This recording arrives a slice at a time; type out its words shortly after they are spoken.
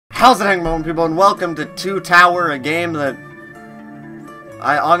How's it hanging, people, and welcome to Two Tower, a game that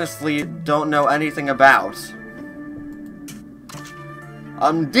I honestly don't know anything about.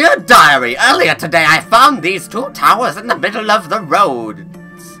 Dear Diary, earlier today I found these two towers in the middle of the road.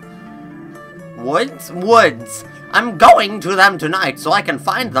 Woods. I'm going to them tonight so I can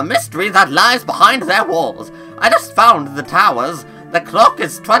find the mystery that lies behind their walls. I just found the towers. The clock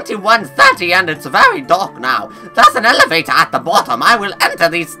is 21:30 and it's very dark now. There's an elevator at the bottom. I will enter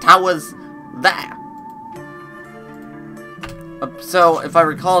these towers there. So, if I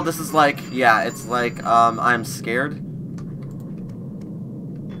recall, this is like, yeah, it's like, I'm scared.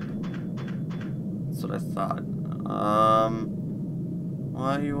 That's what I thought.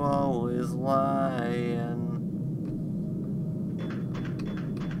 Why you always lying?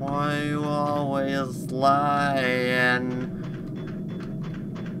 Why you always lying?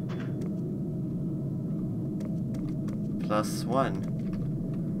 +1.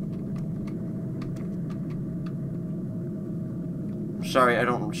 I'm sorry, I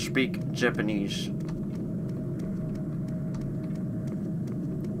don't speak Japanese.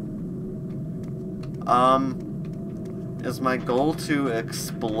 Is my goal to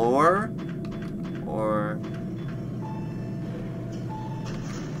explore? Or...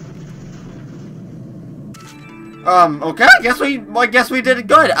 okay, I guess we did it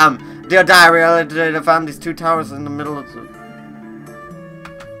good. Dear Diary, I found these two towers in the middle of the...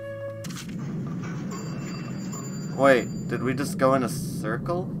 Wait, did we just go in a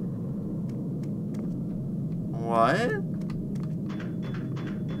circle? What?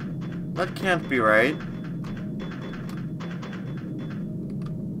 That can't be right.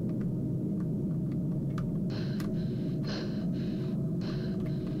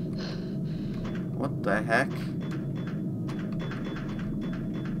 What the heck?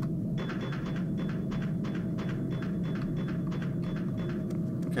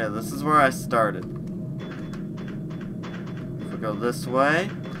 Okay, this is where I started. If we go this way,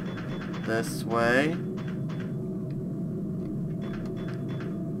 this way.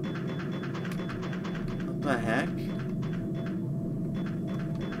 What the heck?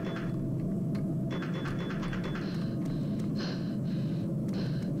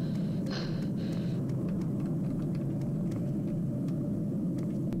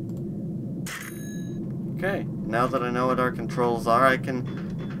 Okay, now that I know what our controls are, I can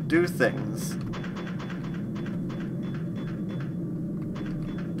do things.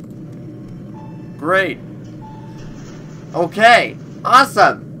 Great. Okay,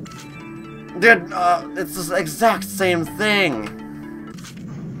 awesome. Dude, it's the exact same thing.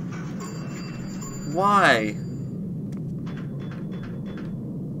 Why?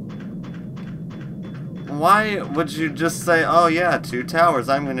 Why would you just say, oh yeah, two towers,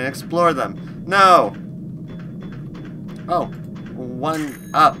 I'm gonna explore them? No. Oh,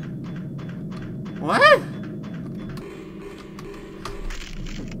 one up. What?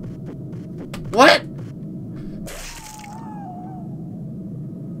 What?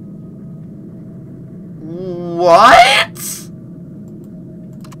 What?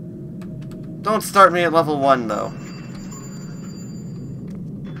 Don't start me at level 1 though.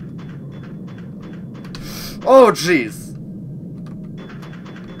 Oh jeez.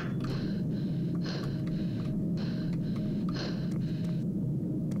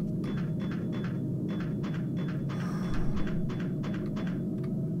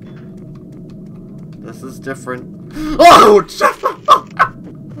 This is different. Oh!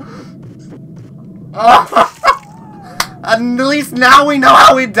 At least now we know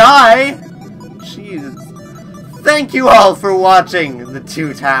how we die! Jeez. Thank you all for watching the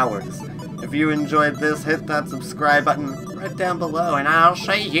Two Towers. If you enjoyed this, hit that subscribe button right down below, and I'll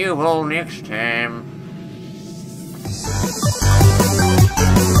see you all next time.